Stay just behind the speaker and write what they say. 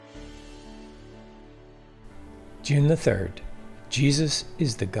June the 3rd. Jesus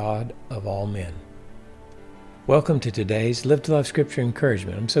is the God of all men. Welcome to today's Live to Love Scripture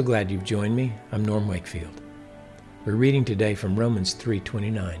Encouragement. I'm so glad you've joined me. I'm Norm Wakefield. We're reading today from Romans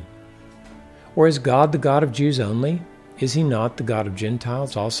 3:29. Or is God the God of Jews only? Is he not the God of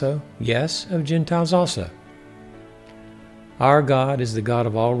Gentiles also? Yes, of Gentiles also. Our God is the God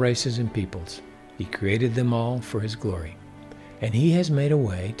of all races and peoples. He created them all for his glory. And he has made a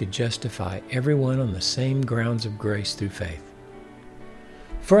way to justify everyone on the same grounds of grace through faith.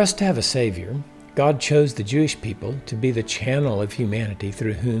 For us to have a Savior, God chose the Jewish people to be the channel of humanity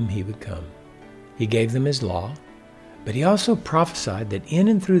through whom he would come. He gave them his law, but he also prophesied that in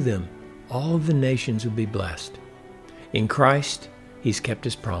and through them, all of the nations would be blessed. In Christ, he's kept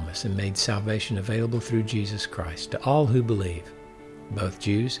his promise and made salvation available through Jesus Christ to all who believe, both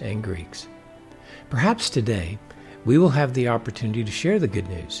Jews and Greeks. Perhaps today, we will have the opportunity to share the good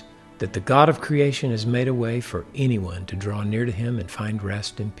news that the God of creation has made a way for anyone to draw near to him and find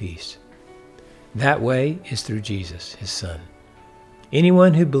rest and peace. That way is through Jesus, his Son.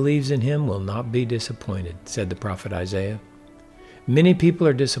 Anyone who believes in him will not be disappointed, said the prophet Isaiah. Many people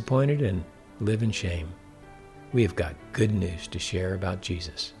are disappointed and live in shame. We have got good news to share about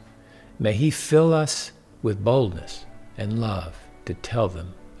Jesus. May he fill us with boldness and love to tell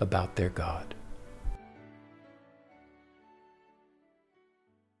them about their God.